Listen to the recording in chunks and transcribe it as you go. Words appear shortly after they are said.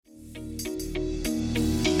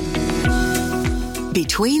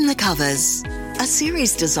Between the Covers, a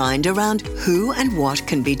series designed around who and what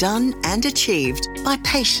can be done and achieved by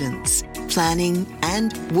patients, planning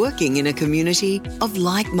and working in a community of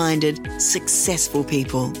like-minded, successful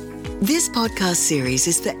people. This podcast series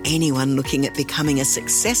is for anyone looking at becoming a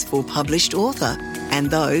successful published author and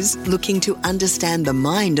those looking to understand the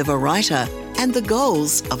mind of a writer and the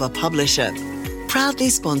goals of a publisher. Proudly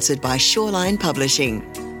sponsored by Shoreline Publishing.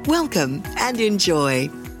 Welcome and enjoy.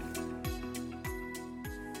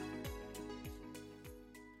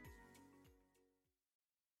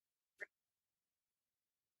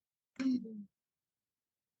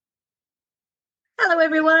 Hello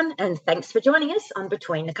everyone, and thanks for joining us on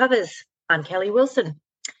Between the Covers. I'm Kelly Wilson.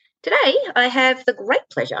 Today I have the great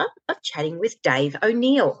pleasure of chatting with Dave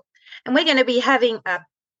O'Neill, and we're going to be having a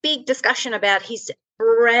big discussion about his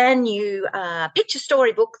brand new picture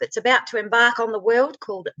story book that's about to embark on the world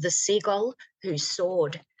called The Seagull Who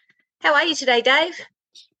Soared. How are you today, Dave?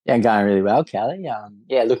 Yeah, I'm going really well, Kelly.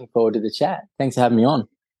 Looking forward to the chat. Thanks for having me on.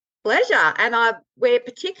 Pleasure. And we're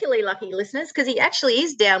particularly lucky listeners because he actually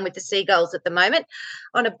is down with the seagulls at the moment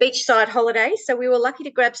on a beachside holiday. So we were lucky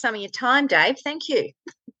to grab some of your time, Dave. Thank you.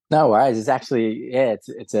 No worries. It's actually,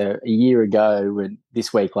 it's a year ago,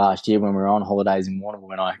 this week last year when we were on holidays in Warrnambool,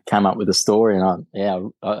 when I came up with a story, and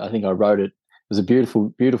I think I wrote it. It was a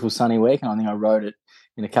beautiful, beautiful sunny week, and I think I wrote it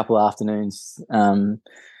in a couple of afternoons.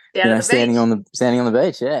 Standing on the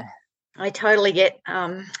beach. Yeah. I totally get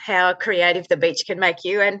how creative the beach can make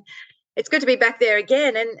you, and it's good to be back there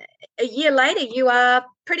again. And a year later, you are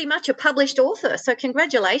pretty much a published author. So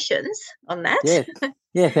congratulations on that.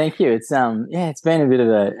 Yeah, thank you. It's it's been a bit of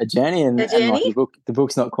a journey, and the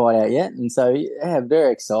book's not quite out yet, and so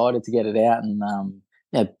very excited to get it out. And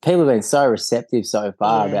people have been so receptive so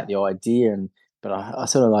far about the idea, but I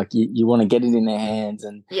sort of like you want to get it in their hands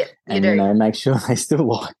and make sure they still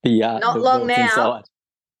like the art. Not long now. Inside.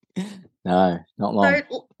 No, not long.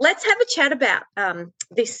 So let's have a chat about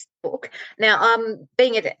this book. Now,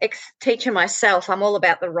 being an ex-teacher myself, I'm all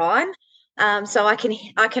about the rhyme. So I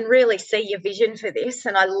can really see your vision for this,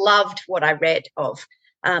 and I loved what I read of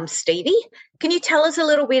Stevie. Can you tell us a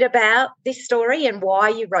little bit about this story and why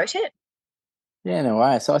you wrote it? Yeah, no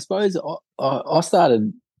way. So I suppose I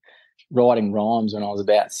started writing rhymes when I was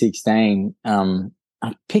about 16.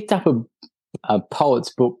 I picked up a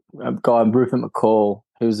poet's book, a guy, Rupert McCall,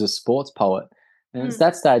 who was a sports poet. And at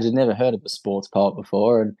that stage, I'd never heard of a sports poet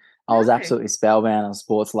before. And I was absolutely spellbound. I'm a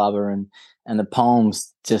sports lover. And the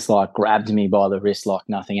poems just like grabbed me by the wrist like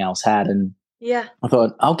nothing else had. And I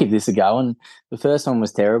thought, I'll give this a go. And the first one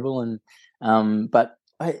was terrible. And but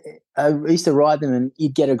I used to write them, and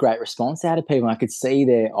you'd get a great response out of people. I could see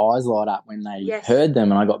their eyes light up when they heard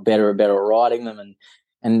them, and I got better and better at writing them.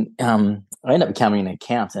 And I ended up becoming an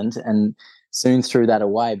accountant, and soon threw that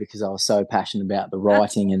away because I was so passionate about the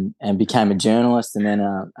writing, and became a journalist, and then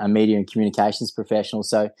a media and communications professional.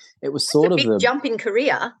 So it was sort of a big jump in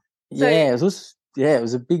career. It was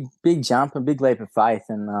a big jump, a big leap of faith,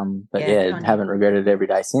 and haven't regretted it every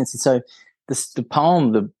day since. And so the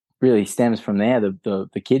poem that really stems from there,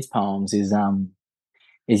 the kids' poems is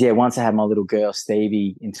once I had my little girl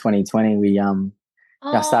Stevie in 2020,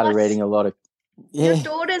 I started reading a lot of. Your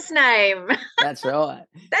daughter's name. That's right.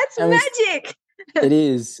 That's magic. It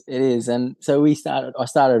is. And so I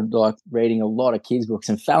started like reading a lot of kids' books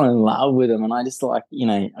and fell in love with them. And I just like,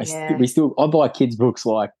 I buy kids' books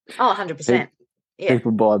like 100%.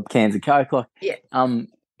 People buy cans of Coke,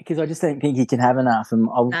 because I just don't think you can have enough. And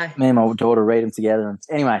me and my daughter read them together. And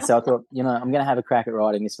anyway, so I thought, I'm going to have a crack at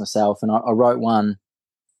writing this myself. And I wrote one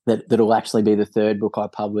that'll actually be the third book I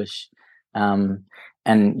publish.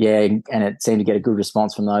 And it seemed to get a good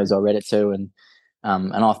response from those I read it to, and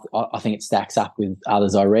I think it stacks up with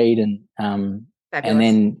others I read, but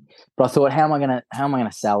I thought, how am I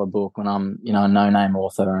gonna sell a book when I'm a no-name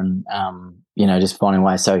author, and just finding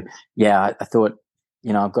ways. So I thought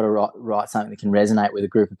I've got to write something that can resonate with a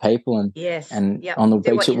group of people, on the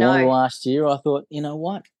beach at Warrnambool last year, I thought, you know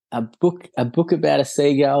what, a book about a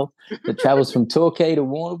seagull that travels from Torquay to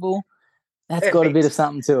Warrnambool. That's got a bit of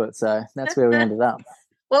something to it, so that's where we ended up.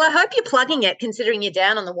 Well, I hope you're plugging it, considering you're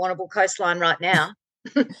down on the Warrnambool coastline right now.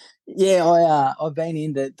 I've been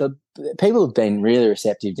in the people have been really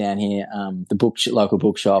receptive down here. The local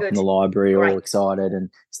bookshop and the library are all excited and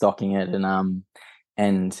stocking it,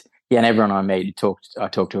 and everyone I meet I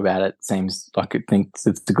talk to about it seems like it thinks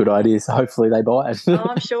it's a good idea. So hopefully they buy it.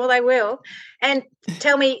 I'm sure they will. And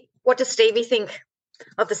tell me, what does Stevie think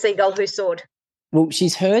of The Seagull Who Soared? Well,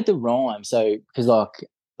 she's heard the rhyme, so because I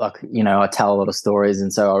tell a lot of stories,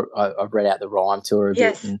 and so I've read out the rhyme to her a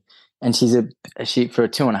bit, and she for a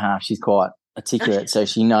 2.5, she's quite articulate, so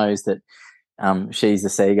she knows that she's the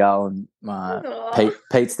seagull and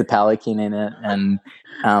Pete's the pelican in it,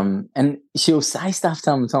 and she'll say stuff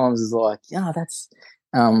sometimes is like, that's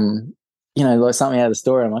like something out of the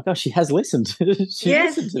story. I'm like, oh, she has listened. She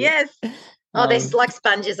listened to yes. it. Oh, they're like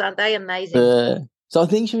sponges, aren't they? Amazing. So I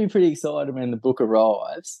think she'll be pretty excited when the book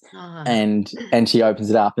arrives, and she opens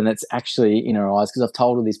it up, and it's actually in her eyes because I've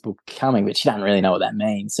told her this book coming, but she doesn't really know what that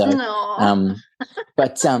means. So,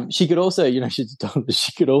 but she could also,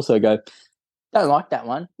 she could also go, don't like that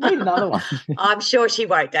one. Read another one. I'm sure she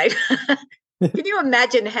won't, Dave. Can you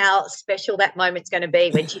imagine how special that moment's going to be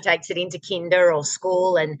when she takes it into kinder or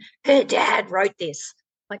school and her dad wrote this?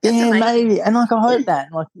 Like, that's amazing. Maybe. And I hope that,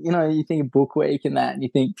 you think of Book Week and that, and you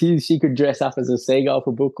think, she could dress up as a seagull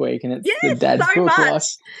for Book Week, and it's the dad's so book.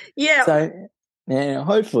 Much. So,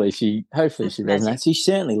 hopefully she resonates. She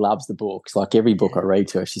certainly loves the books. Like every book I read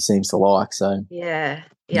to her, she seems to like. So yeah.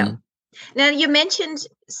 Now you mentioned,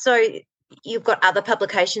 so you've got other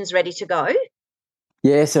publications ready to go.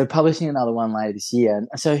 Yeah, so publishing another one later this year.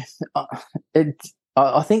 So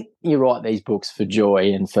I think you write these books for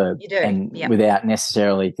joy and without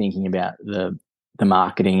necessarily thinking about the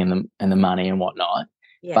marketing and the money and whatnot.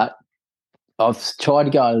 Yeah. But I've tried to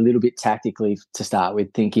go a little bit tactically to start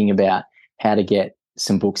with, thinking about how to get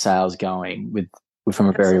some book sales going from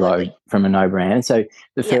a no brand. And so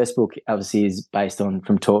the first book obviously is based on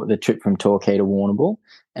the trip from Torquay to Warrnambool,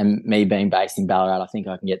 and me being based in Ballarat, I think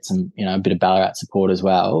I can get some a bit of Ballarat support as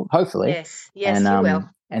well, hopefully. Yes, and, you will.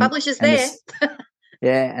 Publishers there.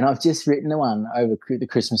 And I've just written the one over the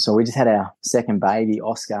Christmas. So we just had our second baby,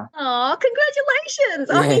 Oscar. Oh, congratulations!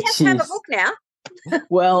 He has to have a book now.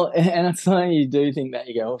 Well, and it's funny you do think that,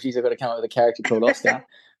 you go, oh, geez, I've got to come up with a character called Oscar.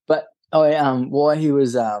 But why he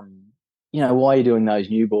was why you're doing those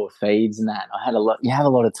newborn feeds and that. You have a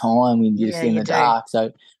lot of time when you're just in the dark.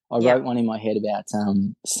 So I wrote one in my head about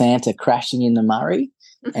Santa crashing in the Murray,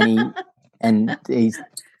 and he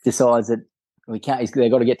decides that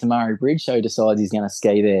they've got to get to Murray Bridge, so he decides he's going to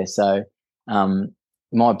ski there. So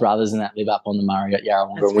my brothers and that live up on the Murray at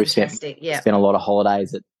Yarrawonga, and we've spent a lot of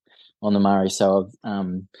holidays on the Murray. So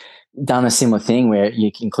I've done a similar thing where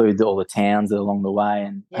you can include all the towns that are along the way,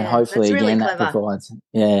 and hopefully really that provides.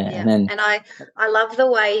 And I love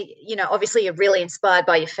the way, obviously you're really inspired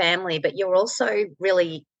by your family, but you're also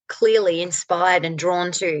really clearly inspired and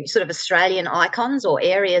drawn to sort of Australian icons or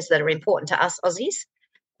areas that are important to us Aussies.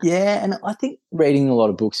 Yeah, and I think reading a lot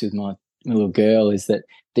of books with my little girl is that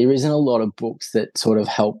there isn't a lot of books that sort of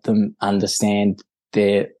help them understand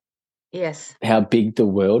how big the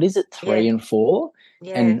world is at 3 and 4,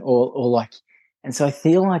 and and so I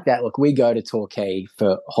feel like that. Look, we go to Torquay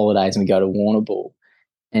for holidays and we go to Warrnambool,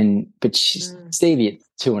 but Stevie at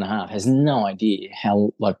 2.5 has no idea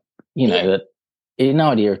how that he had no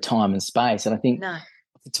idea of time and space, and I think. No.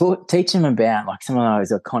 To teach them about some of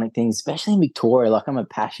those iconic things, especially in Victoria. I'm a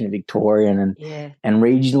passionate Victorian and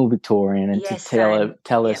regional Victorian, and to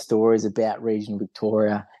tell her stories about regional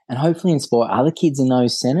Victoria, and hopefully inspire other kids in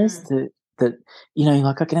those centres. I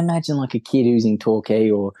can imagine a kid who's in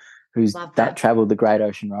Torquay or who's travelled the Great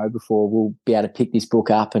Ocean Road before will be able to pick this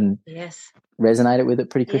book up and resonate it with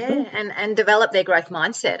it pretty quickly. Yeah, and develop their growth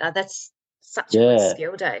mindset. That's such a good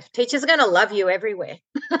skill, Dave. Teachers are going to love you everywhere.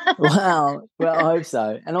 Well, I hope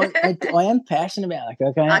so. And I am passionate about it.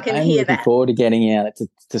 Okay, I can hear that. Looking forward to getting out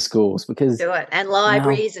to schools because do it, and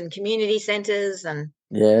libraries and community centres and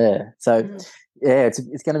So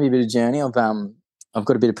it's going to be a bit of a journey. I've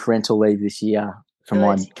got a bit of parental leave this year from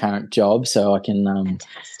my current job, so I can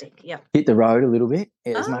fantastic. Hit the road a little bit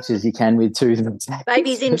as much as you can with 2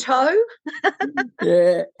 babies in tow.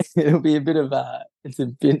 It'll be a bit of it's a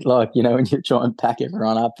bit like when you try and pack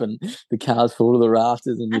everyone up and the car's full to the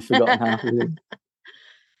rafters and you've forgotten half of it.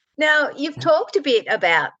 Now you've talked a bit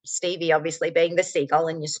about Stevie obviously being the seagull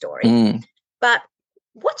in your story, but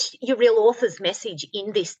what's your real author's message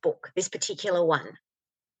in this book, this particular one?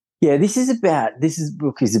 Yeah, this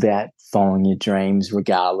book is about following your dreams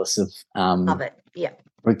regardless of it. Yeah.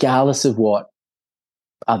 Regardless of what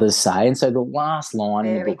others say. And so the last line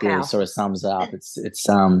in the book really sort of sums it up. It's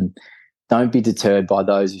don't be deterred by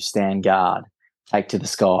those who stand guard. Take to the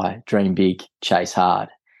sky, dream big, chase hard.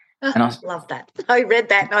 And I love that. I read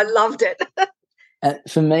that and I loved it. And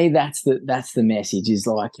for me, that's the message is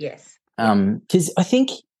because I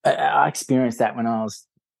think I experienced that when I was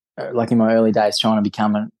in my early days trying to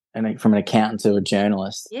become from an accountant to a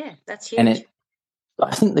journalist. Yeah, that's huge. And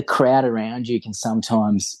I think the crowd around you can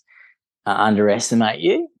sometimes underestimate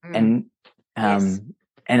you, and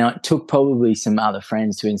it took probably some other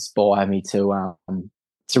friends to inspire me to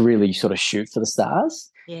really sort of shoot for the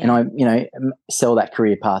stars. Yeah. And I, sell that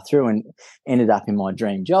career path through and ended up in my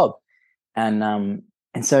dream job. And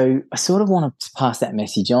so I sort of want to pass that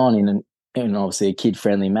message on in obviously a kid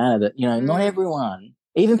friendly manner that, you know, not everyone,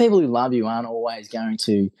 even people who love you, aren't always going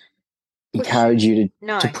to encourage you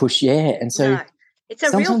to push. Yeah. And so it's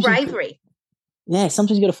a real bravery.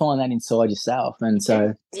 Sometimes you got to find that inside yourself. And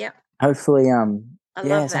so hopefully, I love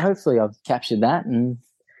that. So hopefully I've captured that and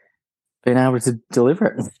been able to deliver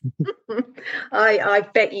it. I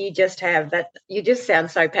bet you just have that. You just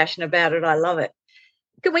sound so passionate about it. I love it.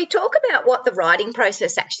 Can we talk about what the writing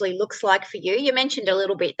process actually looks like for you? You mentioned a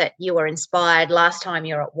little bit that you were inspired last time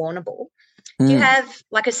you were at Warrnambool. Do you have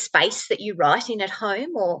like a space that you write in at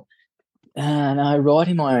home or? No, I write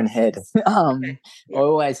in my own head. I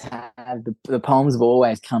always have the poems have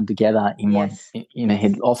always come together in my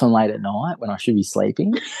head, often late at night when I should be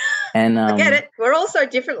sleeping. And I get it. We're all so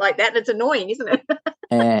different like that. And it's annoying, isn't it?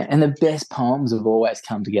 And the best poems have always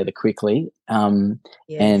come together quickly. And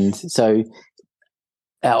so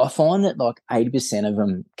I find that like 80% of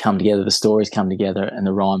them come together, the stories come together and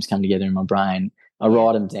the rhymes come together in my brain. I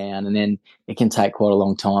write them down and then it can take quite a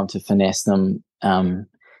long time to finesse them.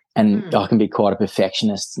 And I can be quite a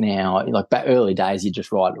perfectionist now. Like back early days, you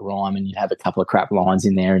just write a rhyme and you'd have a couple of crap lines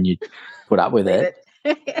in there and you'd put up with it.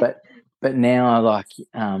 But now I like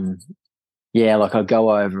I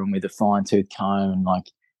go over them with a fine-tooth comb and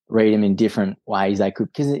like read them in different ways they could,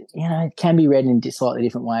 because it can be read in slightly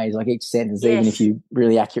different ways. Like each sentence, even if you're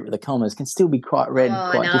really accurate with the commas, can still be quite read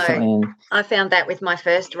quite differently. And I found that with my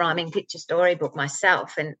first rhyming picture storybook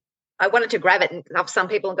myself, and I wanted to grab it and help some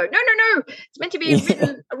people and go, no, it's meant to be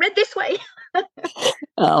read this way. But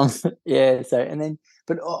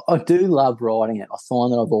I do love writing it. I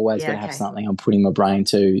find that I've always got to have something I'm putting my brain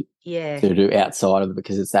to do outside of it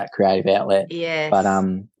because it's that creative outlet.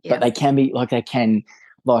 But they can be I've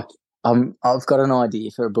got an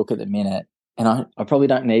idea for a book at the minute, and I probably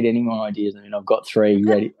don't need any more ideas. I mean, I've got three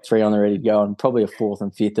on the ready to go, and probably a fourth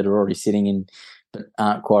and fifth that are already sitting in, but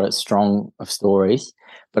aren't quite as strong of stories.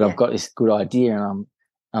 But I've got this good idea,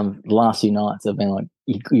 and the last few nights I've been like,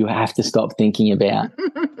 you have to stop thinking about.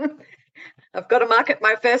 I've got to market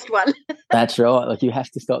my first one. That's right. Like you have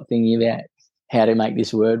to stop thinking about how to make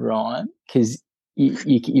this word rhyme because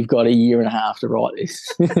you've got a year and a half to write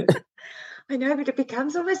this. I know, but it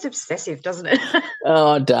becomes almost obsessive, doesn't it?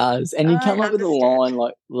 Oh, it does. And you come up with a line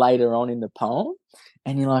like later on in the poem,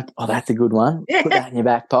 and you're like, "Oh, that's a good one." Put that in your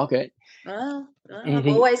back pocket. I've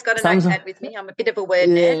always got a notepad with me. I'm a bit of a word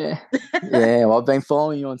man. Well, I've been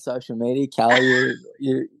following you on social media, Kelly.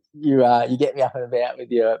 You get me up and about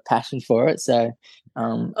with your passion for it. So,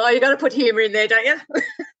 you got to put humour in there, don't you?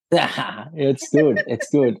 It's good. It's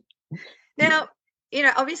good. Now,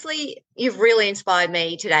 obviously you've really inspired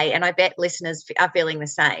me today, and I bet listeners are feeling the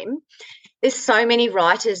same. There's so many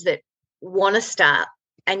writers that want to start,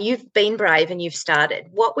 and you've been brave and you've started.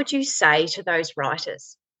 What would you say to those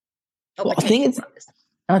writers? I think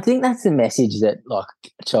that's the message that like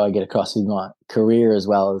I try to get across with my career as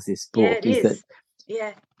well as this book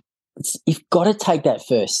you've got to take that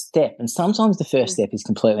first step, and sometimes the first step is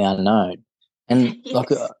completely unknown. And like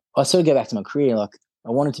I sort of go back to my career, like I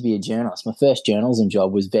wanted to be a journalist. My first journalism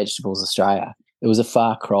job was Vegetables Australia. It was a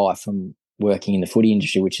far cry from working in the footy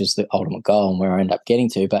industry, which is the ultimate goal and where I end up getting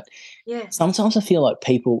to. But sometimes I feel like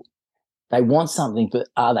people, they want something, but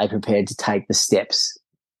are they prepared to take the steps?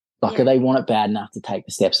 Like, do they want it bad enough to take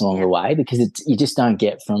the steps along the way? Because you just don't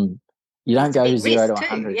get you don't go to 0 to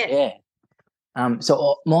 100.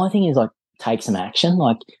 So my thing is like, take some action,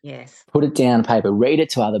 like put it down on paper, read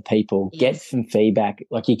it to other people, get some feedback.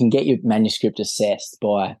 Like you can get your manuscript assessed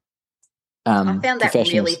by I found that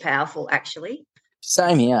really powerful, actually.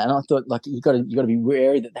 Same here, and I thought like you got to be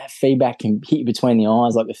wary that feedback can hit you between the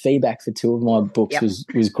eyes. Like the feedback for 2 of my books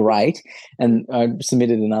was great, and I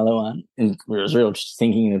submitted another one, and I was really just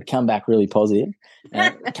thinking it would come back really positive.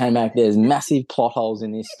 And it came back, there's massive plot holes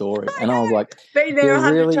in this story, and I was like, been there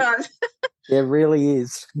 100 times. There really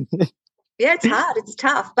is. Yeah, it's hard. It's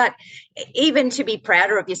tough. But even to be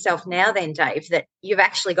prouder of yourself now then, Dave, that you've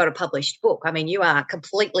actually got a published book. I mean, you are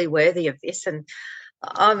completely worthy of this, and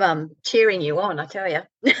I'm cheering you on, I tell you.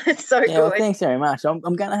 It's so good. Well, thanks very much. I'm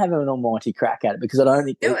going to have an almighty crack at it because I don't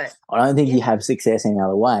think you have success any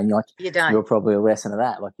other way. And you don't. You're probably a lesson of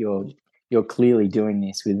that. Like you're clearly doing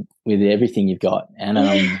this with everything you've got. And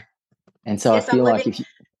and so I feel like if you,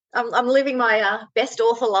 I'm living my best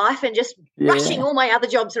author life and just rushing all my other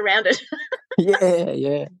jobs around it.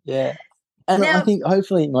 Yeah. And now, I think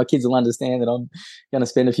hopefully my kids will understand that I'm going to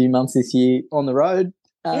spend a few months this year on the road.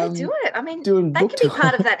 Do it. I mean, they can be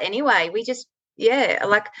part of that anyway. We just,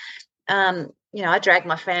 I drag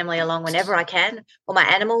my family along whenever I can, or my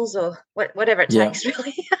animals, or whatever it takes,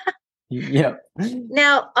 really. Yeah.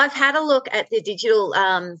 Now, I've had a look at the digital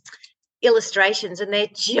illustrations, and they're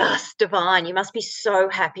just divine. You must be so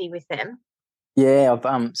happy with them. Yeah, I've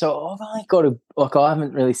only got I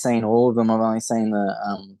haven't really seen all of them. I've only seen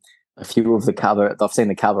a few of the cover. I've seen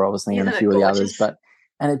the cover, obviously, and a few of the others. But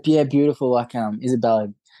beautiful. Like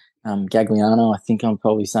Isabella Gagliano. I think I'm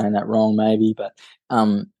probably saying that wrong, maybe, but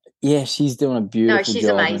yeah, she's doing a beautiful job. No, she's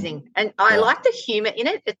amazing, and I like the humour in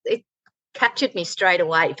it. It captured me straight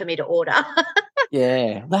away for me to order.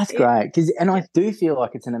 Yeah, that's great. And I do feel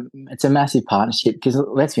like it's a massive partnership because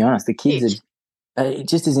let's be honest, the kids are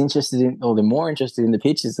just as interested in, or they're more interested in the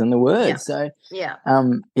pictures than the words. Yeah. So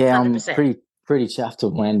I'm 100%. pretty chuffed to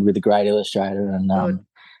land with a great illustrator, and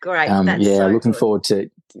great. That's so looking good. forward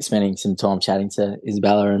to spending some time chatting to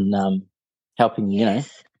Isabella and helping be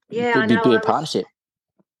a partnership.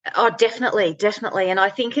 Oh, definitely. And I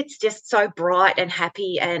think it's just so bright and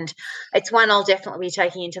happy, and it's one I'll definitely be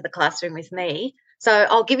taking into the classroom with me. So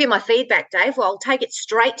I'll give you my feedback, Dave. Well, I'll take it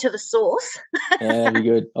straight to the source. Yeah, that'd be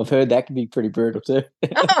good. I've heard that can be pretty brutal too.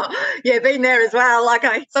 Been there as well. Like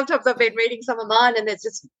sometimes I've been reading some of mine, and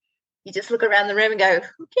you just look around the room and go,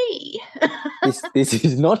 okay. this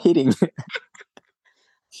is not hitting.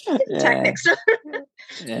 Take next.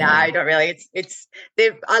 No, not really.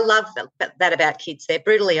 I love that about kids. They're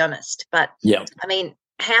brutally honest, but I mean,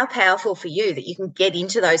 how powerful for you that you can get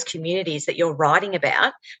into those communities that you're writing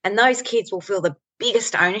about, and those kids will feel the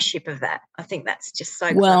biggest ownership of that. I think that's just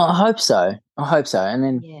so well. Clever. I hope so. And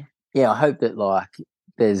then I hope that like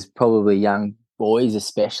there's probably young boys,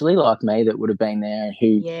 especially like me, that would have been there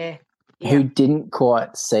who didn't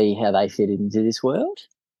quite see how they fit into this world.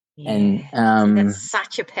 Yeah. And that's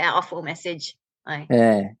such a powerful message.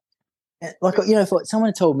 Yeah. Like, if someone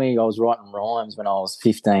had told me I was writing rhymes when I was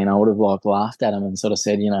 15, I would have like laughed at them and sort of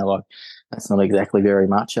said, like, that's not exactly very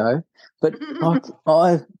macho. But like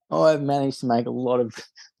I've managed to make a lot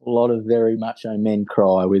of very macho men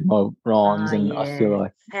cry with my rhymes, and I feel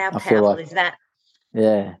like how powerful is that?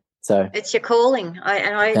 Yeah. So it's your calling.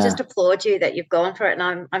 I just applaud you that you've gone for it,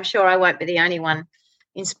 and I'm sure I won't be the only one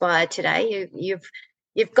inspired today.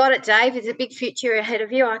 You've got it, Dave. There's a big future ahead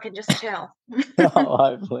of you. I can just tell.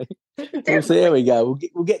 Hopefully, we'll see how we go.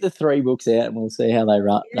 We'll get the 3 books out, and we'll see how they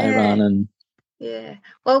run. And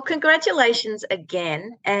well, congratulations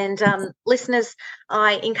again, and listeners,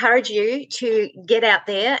 I encourage you to get out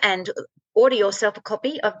there and order yourself a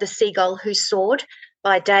copy of The Seagull Who Soared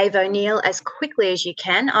by Dave O'Neill as quickly as you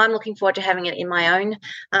can. I'm looking forward to having it in my own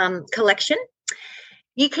collection.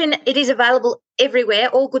 It is available everywhere,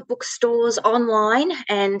 all good bookstores, online,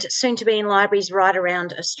 and soon to be in libraries right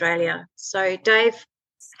around Australia. So, Dave,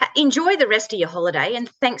 enjoy the rest of your holiday, and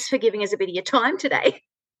thanks for giving us a bit of your time today.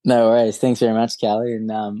 No worries. Thanks very much, Callie,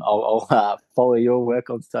 and I'll follow your work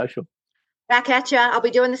on social. Back at you. I'll be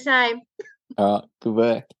doing the same. All right. Good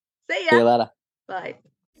work. See ya. See you later. Bye.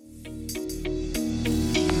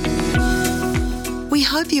 We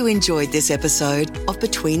hope you enjoyed this episode of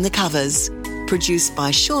Between the Covers, produced by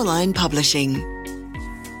Shoreline Publishing.